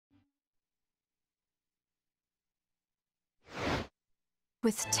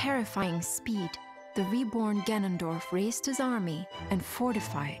With terrifying speed, the reborn Ganondorf raised his army and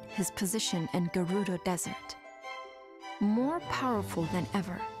fortified his position in Gerudo Desert. More powerful than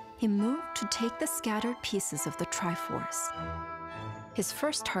ever, he moved to take the scattered pieces of the Triforce. His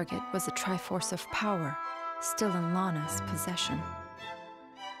first target was the Triforce of Power, still in Lana's possession.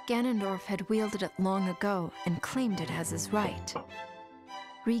 Ganondorf had wielded it long ago and claimed it as his right.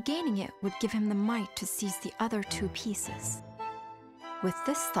 Regaining it would give him the might to seize the other two pieces. With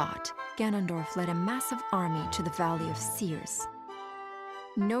this thought, Ganondorf led a massive army to the Valley of Seers.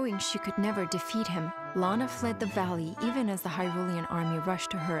 Knowing she could never defeat him, Lana fled the valley even as the Hyrulean army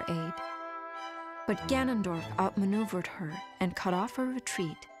rushed to her aid. But Ganondorf outmaneuvered her and cut off her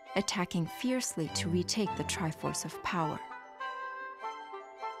retreat, attacking fiercely to retake the Triforce of Power.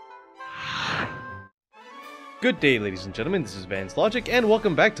 Good day, ladies and gentlemen, this is Van's Logic, and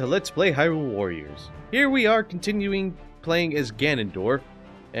welcome back to Let's Play Hyrule Warriors. Here we are continuing playing as Ganondorf,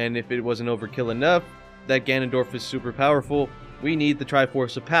 and if it wasn't overkill enough that Ganondorf is super powerful, we need the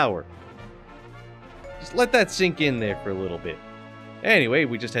Triforce of Power. Just let that sink in there for a little bit. Anyway,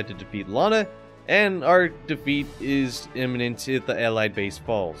 we just had to defeat Lana, and our defeat is imminent if the allied base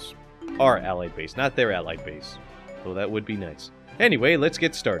falls. Our allied base, not their allied base. Though that would be nice. Anyway, let's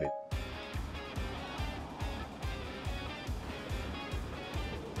get started.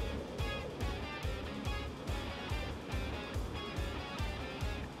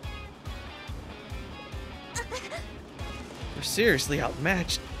 We're seriously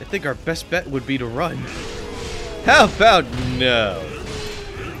outmatched. I think our best bet would be to run. How about no?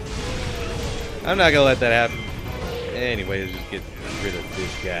 I'm not gonna let that happen. Anyway, let's just get rid of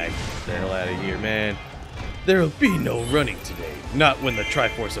this guy. Get the hell out of here, man. There'll be no running today. Not when the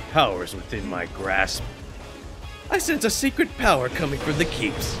Triforce of Power is within my grasp. I sense a secret power coming from the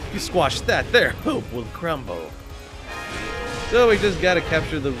keeps. If you squash that, their hope will crumble. So we just gotta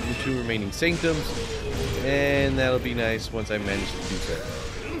capture the two remaining sanctums, and that'll be nice once I manage to do so.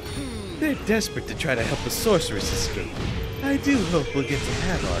 They're desperate to try to help the sorceress escape. I do hope we'll get to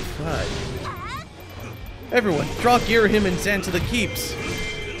have our fun. Everyone, draw Girahim and Zan to the keeps!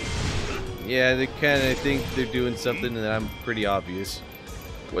 Yeah, they kinda think they're doing something that I'm pretty obvious.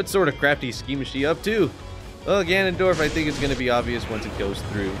 What sort of crafty scheme is she up to? Well, Ganondorf, I think it's gonna be obvious once it goes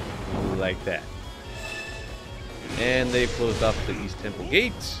through like that. And they've closed off the East Temple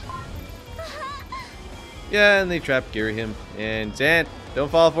gates. Yeah, and they trapped Girahim. And Zant, don't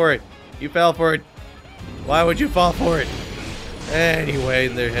fall for it. You fell for it. Why would you fall for it? Anyway,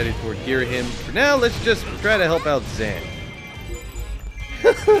 they're headed toward Girahim. For now, let's just try to help out Zant.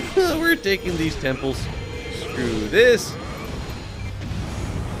 We're taking these temples. Screw this.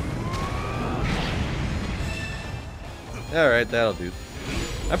 Alright, that'll do.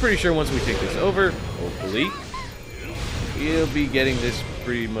 I'm pretty sure once we take this over, hopefully, we'll be getting this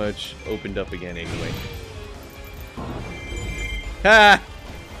pretty much opened up again anyway. Ha!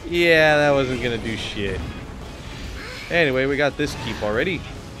 Yeah, that wasn't gonna do shit. Anyway, we got this keep already.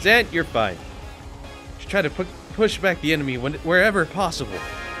 Zant, you're fine. Just try to push back the enemy wherever possible.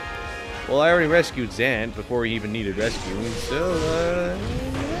 Well, I already rescued Zant before he even needed rescuing, so,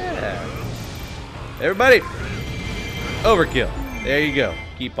 yeah. Everybody! Overkill. There you go.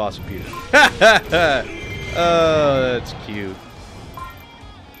 Keep boss appeared. Ha ha ha! Oh, that's cute.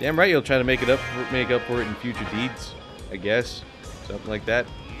 Damn right you'll try to make up for it in future deeds, I guess. Something like that.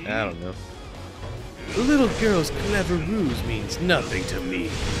 I don't know. The little girl's clever ruse means nothing to me.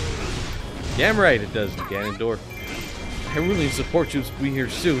 Damn right it doesn't, Ganondorf. Hyrulean support troops will be here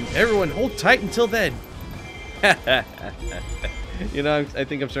soon. Everyone hold tight until then. You know, I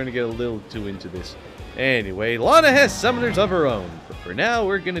think I'm starting to get a little too into this. Anyway, Lana has summoners of her own, but for now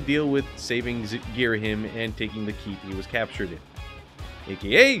we're gonna deal with saving Girahim and taking the keep he was captured in.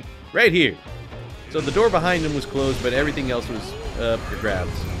 AKA, right here. So the door behind him was closed, but everything else was for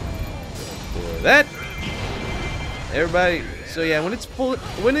grabs. For that, everybody. So yeah, when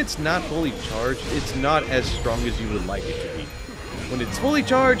it's not fully charged, it's not as strong as you would like it to be. When it's fully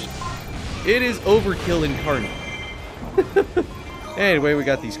charged, it is overkill incarnate. Anyway, we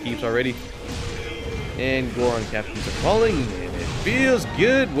got these keeps already. And Goron captains are falling, and it feels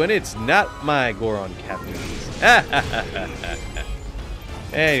good when it's not my Goron captains.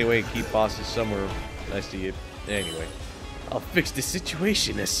 Anyway, keep bosses somewhere nice to you. Anyway, I'll fix the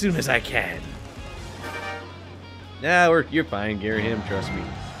situation as soon as I can. Nah, you're fine, Girahim, trust me.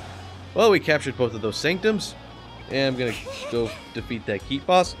 Well, we captured both of those sanctums, and I'm gonna go defeat that keep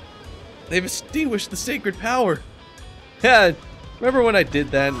boss. They've extinguished the sacred power. Yeah. Remember when I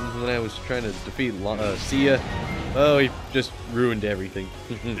did that when I was trying to defeat Sia? Oh, he just ruined everything.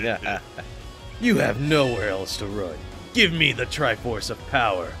 You have nowhere else to run. Give me the Triforce of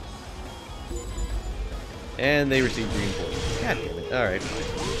Power. And they receive green poison. God damn it. Alright,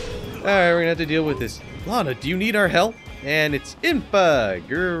 fine. Alright, we're gonna have to deal with this. Lana, do you need our help? And it's Impa.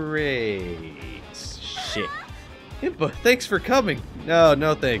 Great. Shit. Impa, thanks for coming.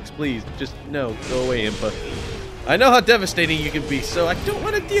 No thanks. Please, just no. Go away, Impa. I know how devastating you can be, so I don't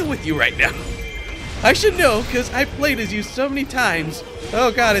want to deal with you right now. I should know, because I played as you so many times.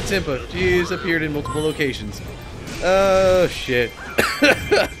 Oh god, it's Impa. She's appeared in multiple locations. Oh, shit.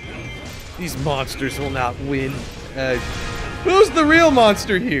 These monsters will not win. Who's the real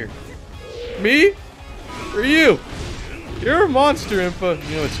monster here? Me? Or you? You're a monster, Impa.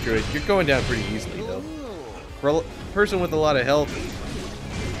 You know it's true. You're going down pretty easily, though. For a person with a lot of health.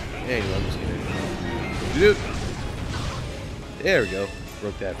 Anyway, I'm just gonna... Dude. There we go.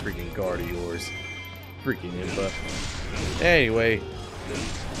 Broke that freaking guard of yours. Freaking Impa. Anyway.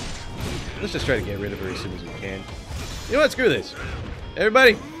 Let's just try to get rid of her as soon as we can. You know what? Screw this.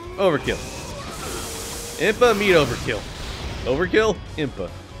 Everybody, overkill. Impa, meet overkill. Overkill, Impa.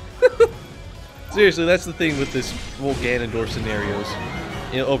 Seriously, that's the thing with this whole Ganondorf scenarios.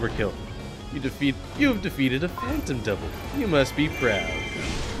 You know, overkill. You've defeated a phantom double. You must be proud.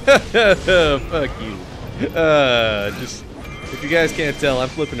 Fuck you. Just, if you guys can't tell, I'm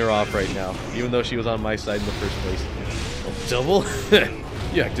flipping her off right now, even though she was on my side in the first place. Oh, double?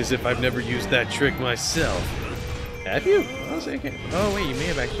 You act as if I've never used that trick myself. Have you? Oh wait, you may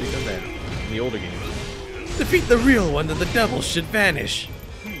have actually done that in the older games. Defeat the real one and the double should vanish.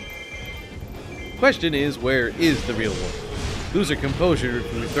 Question is, where is the real one? Lose her composure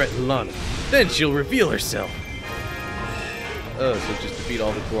if we threaten Lana. Then she'll reveal herself. Oh, so just defeat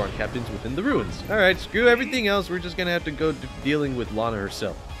all the Goron captains within the ruins. Alright, screw everything else. We're just gonna have to go dealing with Lana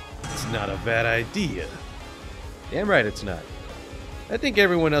herself. It's not a bad idea. Damn right it's not. I think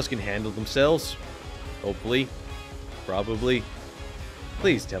everyone else can handle themselves. Hopefully. Probably.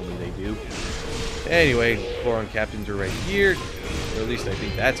 Please tell me they do. Anyway, Goron captains are right here. Or at least I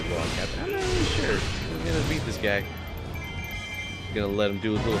think that's a Goron captain. I'm not really sure. I'm gonna beat this guy. Gonna let him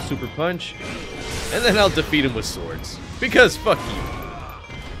do a little super punch. And then I'll defeat him with swords. Because fuck you.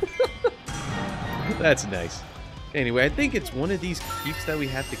 That's nice. Anyway, I think it's one of these keeps that we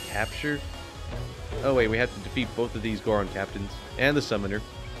have to capture. Oh wait, we have to defeat both of these Goron captains. And the summoner.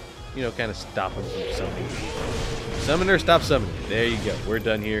 You know, kind of stop him from summoning. Summoner, stop summoning. There you go. We're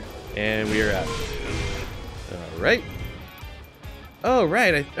done here. And we are out. Alright. Oh,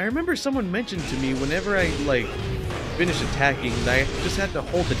 right. I remember someone mentioned to me whenever I, like, finish attacking, I just have to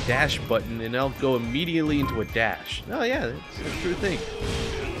hold the dash button and I'll go immediately into a dash. Oh, yeah. That's a true thing.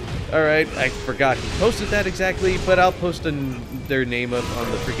 Alright. I forgot who posted that exactly, but I'll post their name up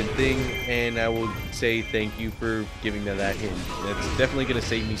on the freaking thing, and I will say thank you for giving them that hint. That's definitely going to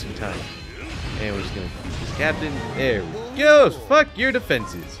save me some time. And we're just going to beat this captain. There we go. Fuck your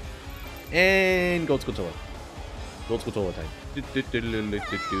defenses. And Gold Skulltula. Gold Skulltula time. And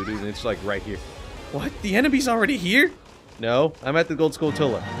it's like right here. What? The enemy's already here? No, I'm at the Gold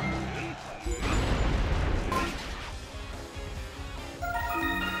Skulltula.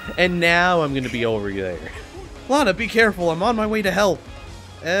 And now I'm going to be over there. Lana, be careful. I'm on my way to help.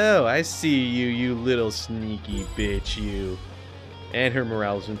 Oh, I see you, you little sneaky bitch, you. And her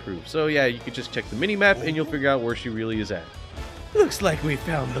morale's improved. So yeah, you could just check the mini-map and you'll figure out where she really is at. Looks like we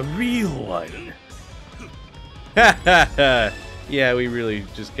found the real one. Ha ha ha. Yeah, we really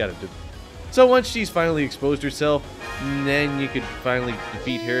just gotta do. So once she's finally exposed herself, then you could finally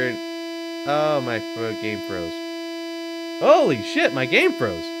defeat her. And... oh, my game froze. Holy shit, my game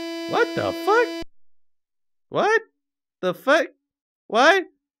froze. What the fuck? What? The fuck? What?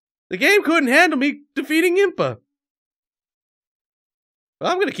 The game couldn't handle me defeating Impa.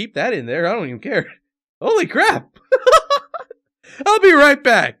 Well, I'm gonna keep that in there. I don't even care. Holy crap. I'll be right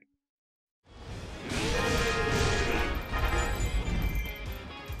back.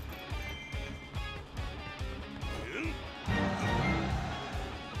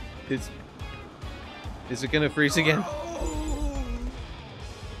 Is it gonna freeze again?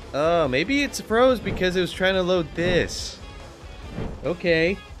 Oh, maybe it's froze because it was trying to load this.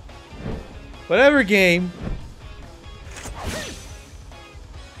 Okay. Whatever, game.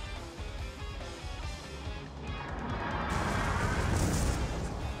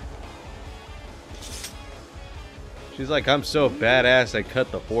 She's like, I'm so badass I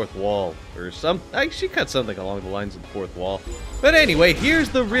cut the fourth wall. Or some... she cut something along the lines of the fourth wall. But anyway, here's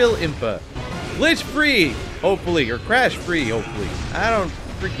the real Impa. Glitch free, hopefully. Or crash free, hopefully. I don't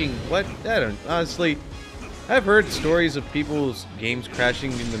freaking... what? I don't... honestly, I've heard stories of people's games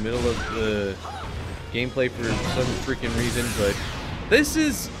crashing in the middle of the gameplay for some freaking reason. But this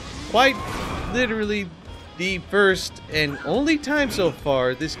is quite literally the first and only time so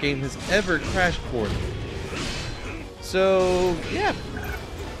far this game has ever crashed for me. So, yeah.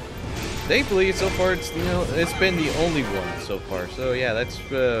 Thankfully, so far, it's been the only one so far. So, yeah, that's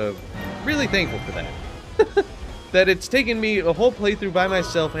really thankful for that. That it's taken me a whole playthrough by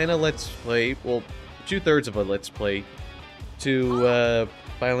myself and a Let's Play, well, 2/3 of a Let's Play, to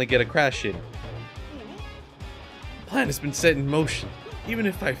finally get a crash in. The plan has been set in motion. Even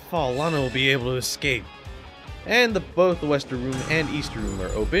if I fall, Lana will be able to escape. And both the Western Room and Eastern Room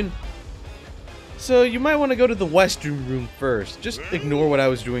are open. So you might want to go to the Western Room first. Just ignore what I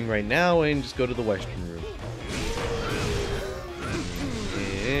was doing right now and just go to the Western Room.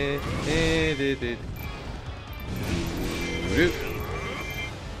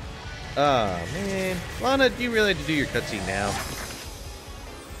 Ah, man. Lana, do you really have to do your cutscene now?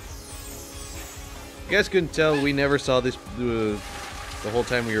 You guys couldn't tell, we never saw this the whole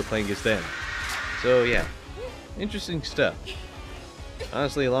time we were playing against them. So, yeah. Interesting stuff.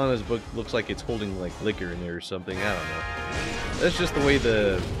 Honestly, Lana's book looks like it's holding, like, liquor in there or something. I don't know. That's just the way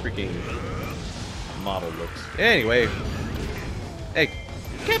the freaking model looks. Anyway. Hey.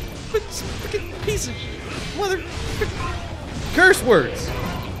 Freaking piece of mother... Curse words!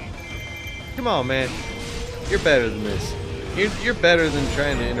 Come on, man. You're better than this. You're better than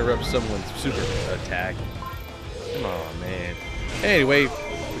trying to interrupt someone's super attack. Come on, man. Anyway,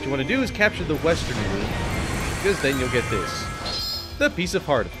 what you want to do is capture the Western Room, because then you'll get this. The Piece of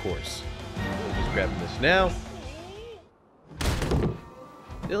Heart, of course. Just grabbing this now.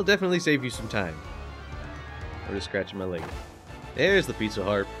 It'll definitely save you some time. I'm just scratching my leg. There's the Piece of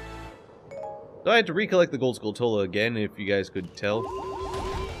Heart. So I had to recollect the Gold Skulltula again, if you guys could tell.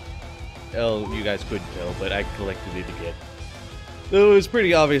 Oh, you guys couldn't tell, but I collected it again. Though it was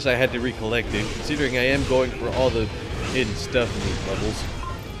pretty obvious I had to recollect it, considering I am going for all the hidden stuff in these levels.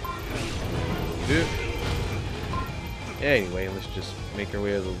 Anyway, let's just make our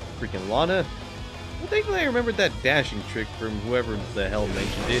way to the freaking Lana. Well, thankfully I remembered that dashing trick from whoever the hell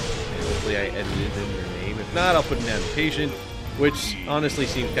mentioned it, and hopefully I edited in their name. If not, I'll put an annotation, which honestly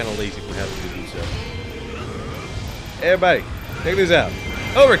seems kind of lazy for having to do so. Everybody, check this out.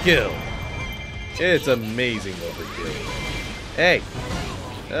 Overkill! It's amazing overkill. Hey!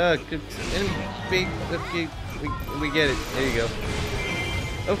 We get it. There you go.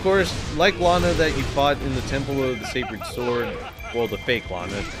 Of course, like Lana that you fought in the Temple of the Sacred Sword, well, the fake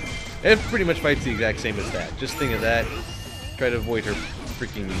Lana, it pretty much fights the exact same as that. Just think of that. Try to avoid her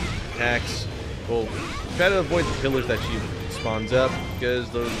freaking attacks. Well, try to avoid the pillars that she spawns up, because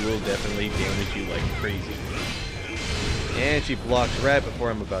those will definitely damage you like crazy. And she blocks right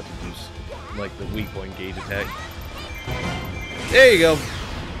before I'm about to do like the weak point gauge attack. There you go.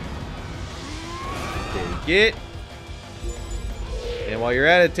 Take it. And while you're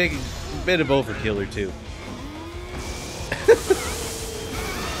at it, take a bit of overkill or two.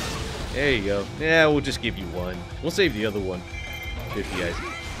 There you go. Yeah, we'll just give you one. We'll save the other one if you guys.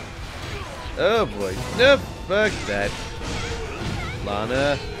 Oh boy. Nope. Fuck that.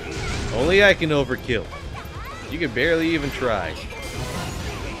 Lana. Only I can overkill. You can barely even try.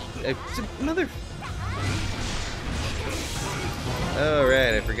 Another. Oh,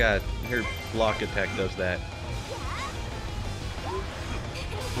 right, I forgot. Her block attack does that.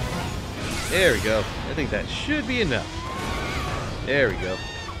 There we go. I think that should be enough. There we go.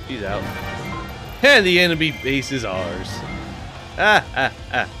 She's out. And the enemy base is ours.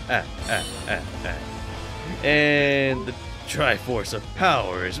 And the Triforce of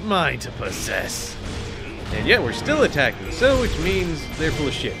Power is mine to possess. And yet we're still attacking, so which means they're full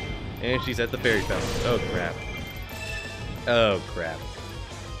of shit. And she's at the fairy fountain. Oh crap. Oh crap.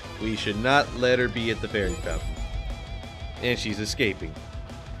 We should not let her be at the fairy fountain. And she's escaping.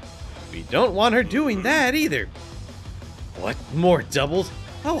 We don't want her doing that either. What? More doubles?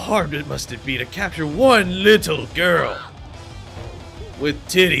 How hard must it be to capture one little girl? With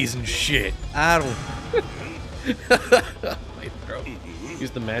titties and shit. I don't... My throat.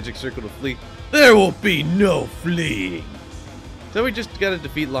 Use the magic circle to flee. There will be no fleeing. So we just gotta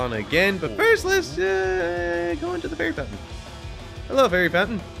defeat Lana again, but first let's go into the fairy fountain. Hello, fairy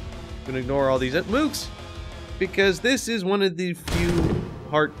fountain. Gonna ignore all these mooks, because this is one of the few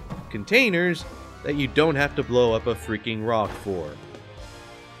heart containers that you don't have to blow up a freaking rock for.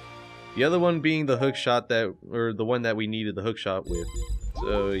 The other one being the hook shot or the one that we needed the hook shot with.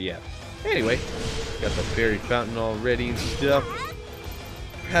 So yeah. Anyway, got the fairy fountain all ready and stuff.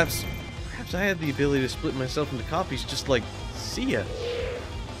 Perhaps I have the ability to split myself into copies just like Sia.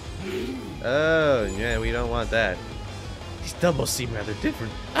 Oh, yeah, we don't want that. These doubles seem rather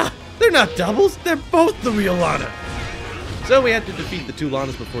different. Ah, they're not doubles, they're both the real Lana. So we have to defeat the two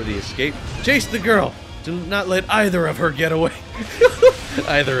Lanas before they escape. Chase the girl. to not let either of her get away.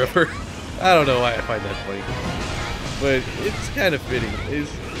 Either of her. I don't know why I find that funny. But it's kind of fitting.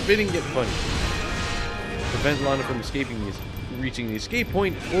 It's fitting yet funny. Prevent Lana from reaching the escape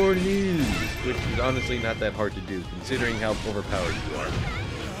point or lose, which is honestly not that hard to do, considering how overpowered you are.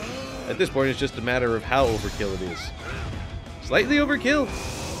 At this point, it's just a matter of how overkill it is. Slightly overkill,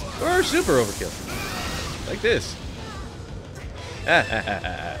 or super overkill. Like this. Are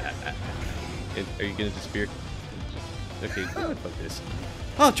you gonna disappear? Okay, fuck this.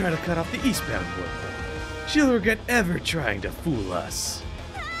 I'll try to cut off the eastbound one. She'll regret ever trying to fool us.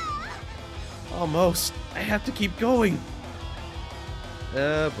 Almost. I have to keep going.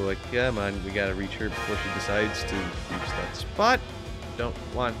 Oh boy, come on. We gotta reach her before she decides to reach that spot. Don't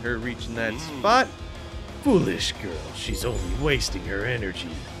want her reaching that spot. Foolish girl. She's only wasting her energy.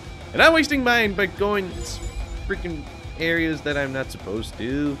 And I'm wasting mine by going freaking areas that I'm not supposed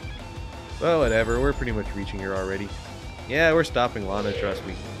to. Well, whatever. We're pretty much reaching her already. Yeah, we're stopping Lana, trust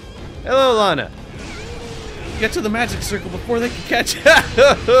me. Hello, Lana. Get to the magic circle before they can catch you.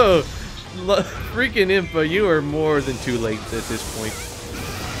 Freaking Impa, you are more than too late at this point.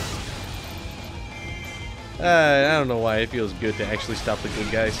 I don't know why it feels good to actually stop the good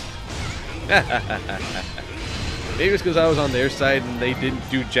guys. Maybe it's because I was on their side and they didn't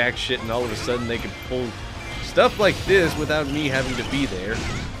do jack shit and all of a sudden they could pull stuff like this without me having to be there.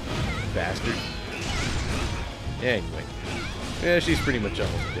 Bastard. Anyway. Yeah, she's pretty much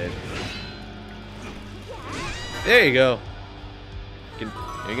almost dead. There you go.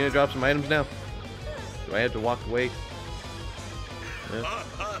 Are you gonna drop some items now? Do I have to walk away?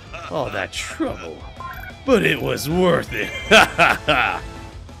 All that trouble. But it was worth it.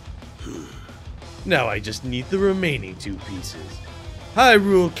 Now I just need the remaining 2 pieces.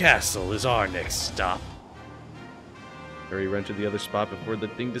 Hyrule Castle is our next stop. Hurry, run to the other spot before the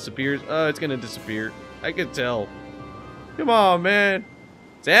thing disappears. Oh, it's gonna disappear. I can tell. Come on, man.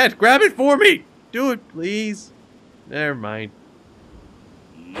 Dad, grab it for me. Do it, please. Never mind.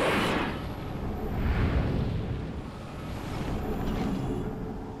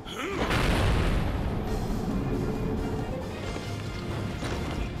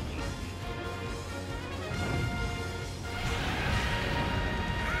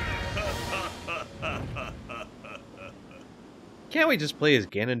 Can't we just play as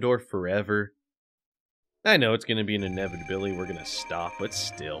Ganondorf forever? I know it's gonna be an inevitability, we're gonna stop, but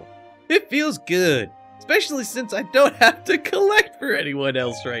still. It feels good! Especially since I don't have to collect for anyone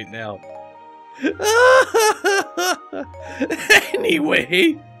else right now.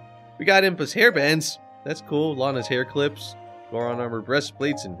 Anyway, we got Impa's hairbands. That's cool. Lana's hair clips, Goron armor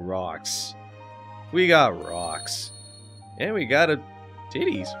breastplates, and rocks. We got rocks. And we got a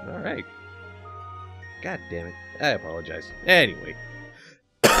titties. Alright. God damn it. I apologize. Anyway.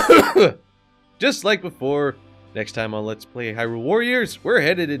 Just like before, next time on Let's Play Hyrule Warriors, we're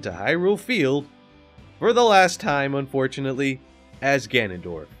headed into Hyrule Field for the last time, unfortunately, as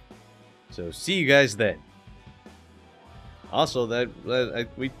Ganondorf. So see you guys then. Also,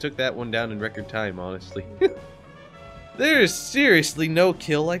 we took that one down in record time, honestly. There is seriously no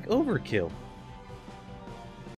kill like overkill.